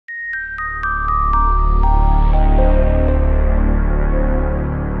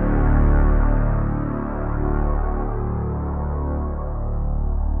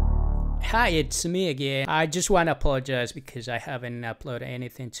Hi, it's me again. I just want to apologize because I haven't uploaded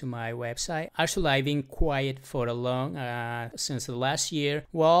anything to my website. Actually, I've been quiet for a long since the last year.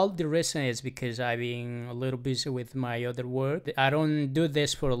 Well, the reason is because I've been a little busy with my other work. I don't do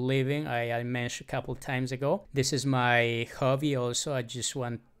this for a living. I mentioned a couple times ago. This is my hobby also. I just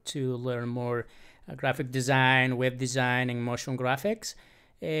want to learn more graphic design, web design, and motion graphics.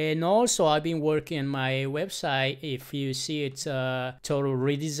 And also, I've been working on my website. If you see, it's total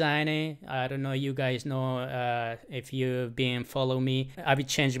redesigning. I don't know, you guys know if you've been following me. I've been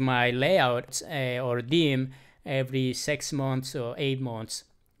changing my layout or theme every 6 months or 8 months.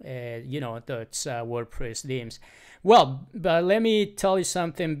 You know, that's WordPress themes. Well, but let me tell you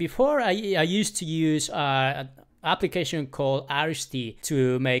something. Before, I used to use application called RST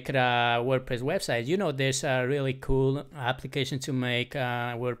to make a WordPress website. You know, there's a really cool application to make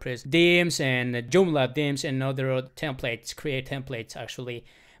WordPress themes and Joomla themes and other templates, create templates actually.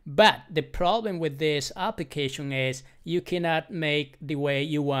 But the problem with this application is you cannot make the way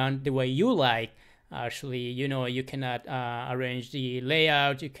you want, the way you like. Actually, you know, you cannot arrange the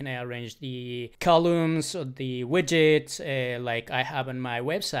layout, you cannot arrange the columns or the widgets like I have on my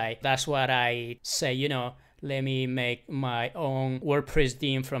website. That's what I say, you know, let me make my own WordPress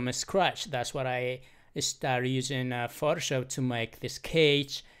theme from scratch. That's what I start using Photoshop to make this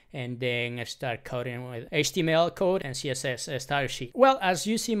cage, and then I start coding with HTML code and CSS style sheet. Well, as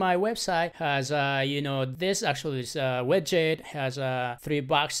you see, my website has, you know, this actually is a widget, has 3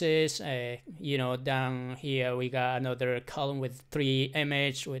 boxes. You know, down here we got another column with 3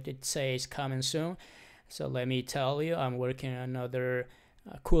 images, which it says coming soon. So let me tell you, I'm working on another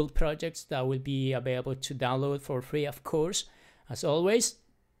cool projects that will be available to download for free, of course, as always.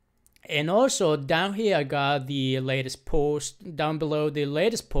 And also down here I got the latest post. Down below the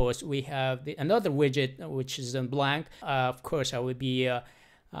latest post we have another widget which is in blank. Of course I will be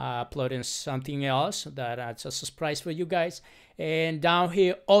uploading something else that's a surprise for you guys. And down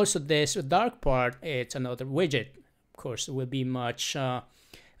here also this dark part, it's another widget. Of course it will be much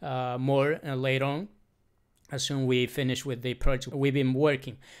more later on, as soon we finish with the project we've been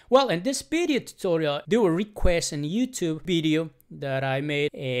working. Well, in this video tutorial, there were requests in YouTube video that I made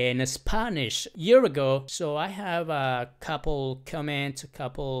in Spanish a year ago. So I have a couple comments, a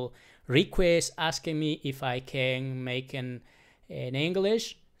couple requests asking me if I can make in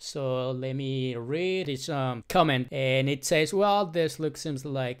English. So let me read this comment, and it says, well, this seems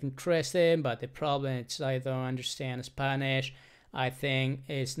like interesting, but the problem is I don't understand Spanish. I think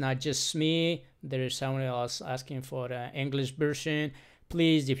it's not just me, there is someone else asking for the English version.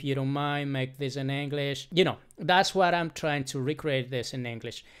 Please, if you don't mind, make this in English. You know, that's what I'm trying to recreate this in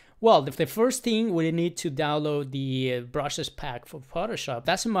English. Well, the first thing, we need to download the brushes pack for Photoshop.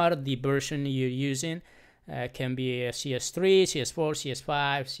 Doesn't matter the version you're using. Can be CS3, CS4,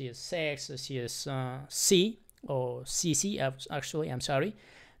 CS5, CS6, CSC, or CC, actually, I'm sorry.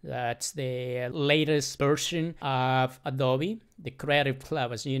 That's the latest version of Adobe, the Creative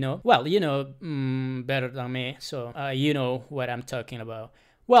Cloud, as you know. Well, you know better than me, so you know what I'm talking about.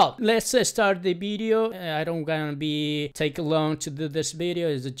 Well, let's start the video. I don't gonna be taking long to do this video.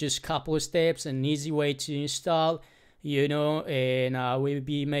 It's just a couple of steps, an easy way to install, you know, and we'll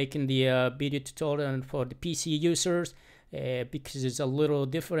be making the video tutorial for the PC users because it's a little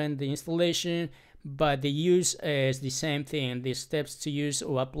different, the installation. But the use is the same thing. The steps to use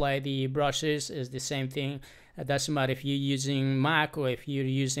or apply the brushes is the same thing. It doesn't matter if you're using Mac or if you're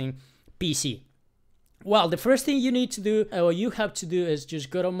using PC. Well, the first thing you need to do, or you have to do, is just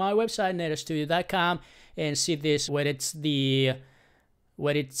go to my website, netastudio.com, and see this, where it says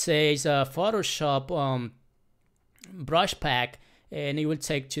Photoshop brush pack, and it will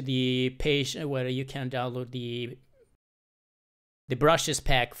take to the page where you can download the brushes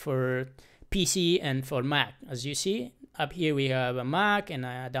pack for PC and for Mac. As you see, up here we have a Mac, and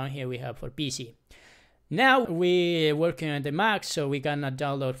down here we have for PC. Now we're working on the Mac, so we're gonna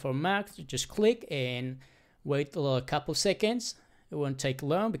download for Mac. So just click and wait a couple seconds. It won't take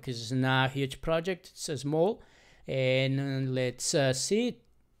long because it's not a huge project, it's a small. And let's see,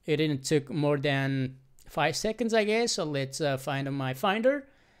 it didn't take more than 5 seconds, I guess. So let's find my Finder.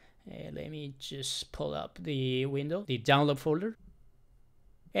 Let me just pull up the window, the download folder.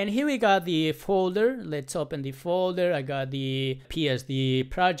 And here we got the folder. Let's open the folder. I got the PSD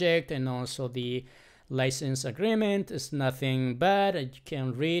project and also the license agreement. It's nothing bad. You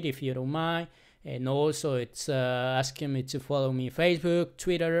can read if you don't mind. And also it's asking me to follow me on Facebook,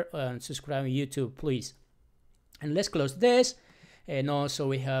 Twitter, and subscribe on YouTube, please. And let's close this. And also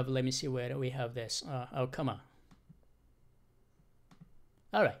we have, let me see where we have this. Oh, come on.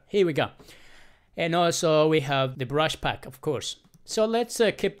 All right, here we go. And also we have the brush pack, of course. So let's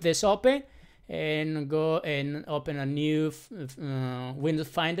keep this open and go and open a new Windows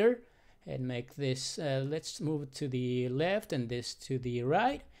Finder and make this, let's move it to the left and this to the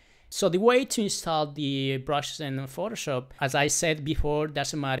right. So the way to install the brushes in Photoshop, as I said before,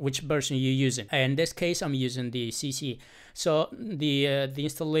 doesn't matter which version you're using. In this case, I'm using the CC. So the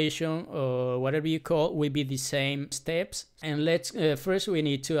installation or whatever you call will be the same steps. And let's first we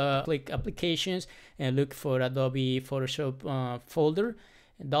need to click Applications and look for Adobe Photoshop folder.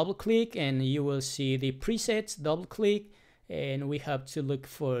 Double click and you will see the presets. Double click and we have to look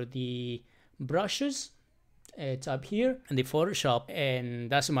for the brushes. It's up here in the Photoshop, and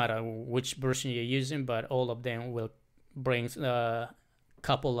doesn't matter which version you're using, but all of them will bring a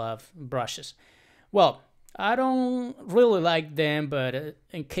couple of brushes. Well, I don't really like them, but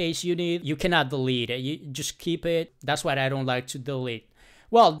in case you need, you cannot delete it. You just keep it. That's why I don't like to delete.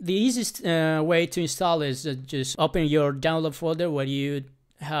 Well, the easiest way to install is just open your download folder where you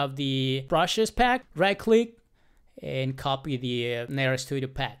have the brushes pack, right click, and copy the Nair Studio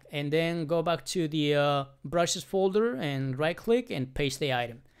pack, and then go back to the brushes folder and right click and paste the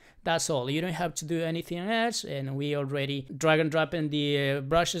item. That's all. You don't have to do anything else, and we already drag and drop in the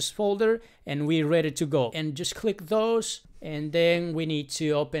brushes folder and we're ready to go. And just click those, and then we need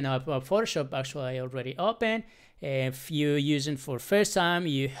to open up Photoshop. Actually, I already opened. If you're using for first time,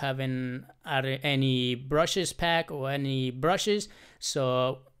 you haven't added any brushes pack or any brushes,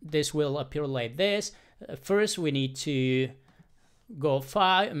 so this will appear like this. First, we need to go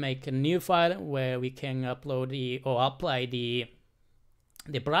file, make a new file where we can upload or apply the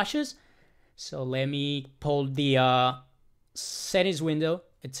brushes. So let me pull the settings window.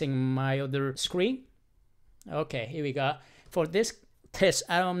 It's in my other screen. Okay, here we go. For this test,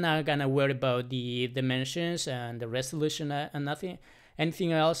 I'm not gonna worry about the dimensions and the resolution and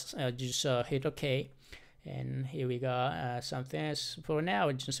anything else. Just hit OK. And here we go, something else for now.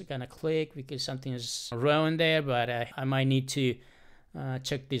 We're just gonna click because something is wrong there, but I might need to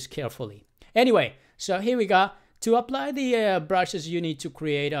check this carefully. Anyway, so here we go. To apply the brushes, you need to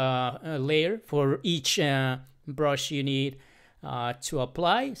create a layer for each brush you need to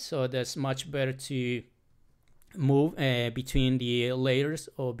apply. So that's much better to move between the layers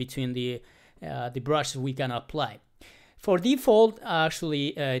or between the brushes we can apply. For default, actually,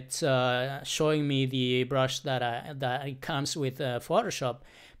 it's showing me the brush that it comes with Photoshop,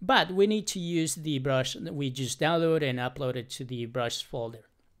 but we need to use the brush that we just downloaded and uploaded to the brush folder.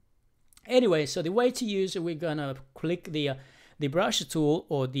 Anyway, so the way to use it, we're gonna click the brush tool,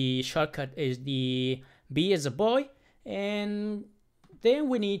 or the shortcut is the B as a boy, and then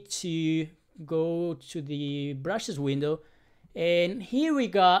we need to go to the brushes window, and here we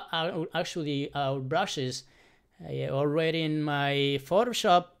got our brushes already in my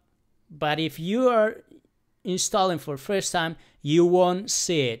Photoshop. But if you are installing for first time, you won't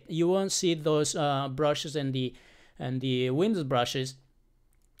see it. You won't see those brushes and the Windows brushes.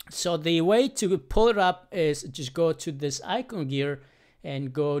 So the way to pull it up is just go to this icon gear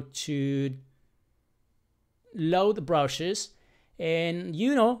and go to load brushes, and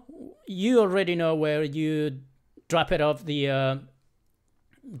you already know where you drop it off the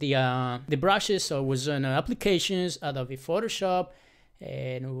brushes. So it was on applications, Adobe Photoshop,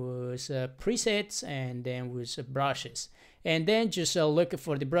 and it was presets, and then was brushes, and then just look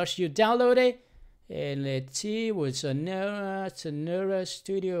for the brush you downloaded. And let's see, it was a Nair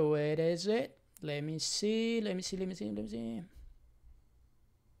Studio. Where is it? Let me see.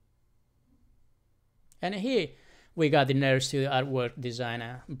 And here we got the Nair Studio Artwork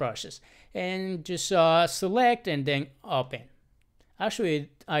Designer brushes, and just select and then open.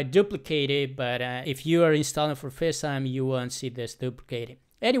 Actually, I duplicated, but if you are installing for first time, you won't see this duplicated.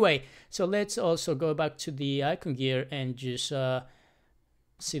 Anyway, so let's also go back to the icon gear and just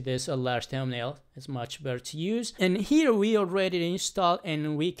see this large thumbnail. It's much better to use. And here we already installed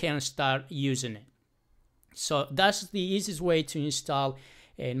and we can start using it. So that's the easiest way to install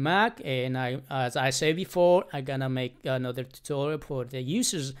in Mac. And as I said before, I'm gonna make another tutorial for the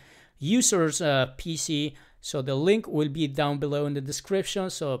user's PC. So the link will be down below in the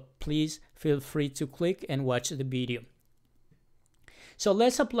description. So please feel free to click and watch the video. So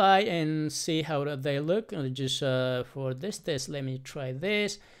let's apply and see how they look. Just for this test, let me try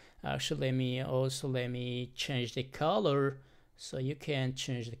this. Actually, let me change the color. So you can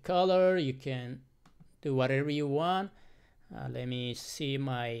change the color. You can do whatever you want. Let me see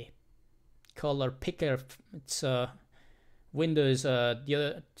my color picker. It's Windows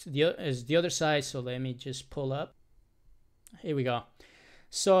the other side. So let me just pull up. Here we go.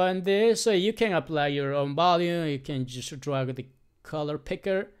 So on this, you can apply your own volume. You can just drag the color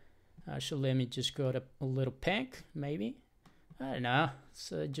picker. Actually, let me just go to a little pink, maybe. I don't know.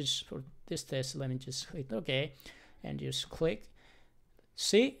 So just for this test, let me just click OK and just click.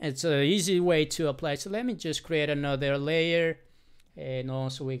 See, it's an easy way to apply. So let me just create another layer, and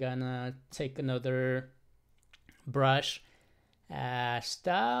also we're gonna take another brush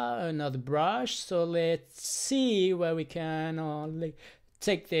style, another brush. So let's see where we can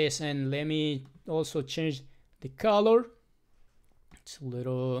take this, and let me also change the color. It's a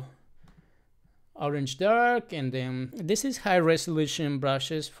little orange dark, and then this is high resolution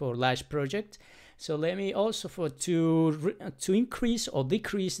brushes for large project. So let me also to increase or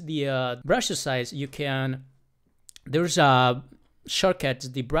decrease the brush size, you can, there's a shortcut,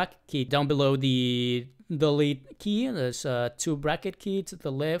 the bracket key down below the delete key. There's two bracket keys to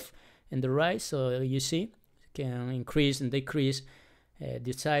the left and the right. So you see, you can increase and decrease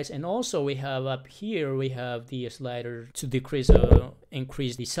the size. And also we have up here, we have the slider to decrease or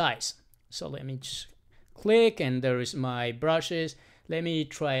increase the size. So let me just click, and there is my brushes. Let me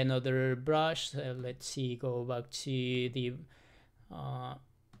try another brush. Let's see, go back to the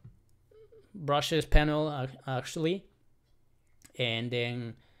brushes panel actually, and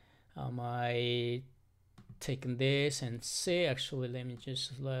then I taking this and see, actually let me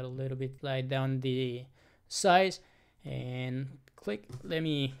just slide a little bit, slide down the size and click. Let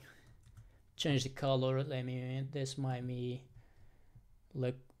me change the color. Let me, this might be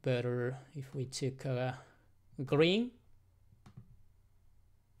look better if we took green,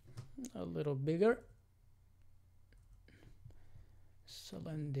 a little bigger. So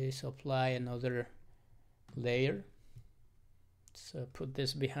let me apply another layer. So put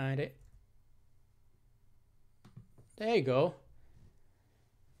this behind it. There you go.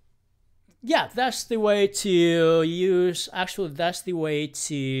 Yeah, that's the way to use, actually that's the way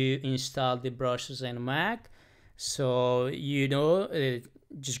to install the brushes in Mac. So you know,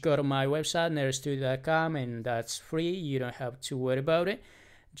 just go to my website nerstudio.com, and that's free. You don't have to worry about it.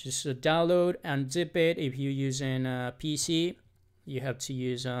 Just download and zip it. If you're using a PC, you have to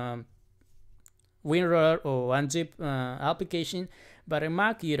use WinRAR or unzip application. But in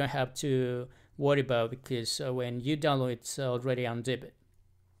Mac, you don't have to worry about, because when you download, it's already unzipped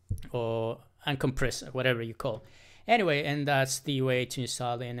or uncompressed, whatever you call. Anyway, and that's the way to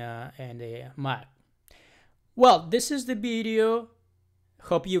install in a Mac. Well, this is the video.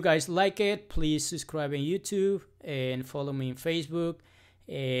 Hope you guys like it. Please subscribe on YouTube and follow me on Facebook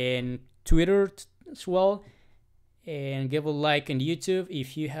and Twitter as well, and give a like on YouTube.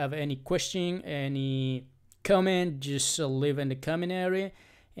 If you have any question, any comment, just leave in the comment area,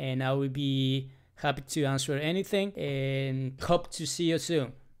 and I will be happy to answer anything, and hope to see you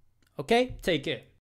soon. Okay, take care.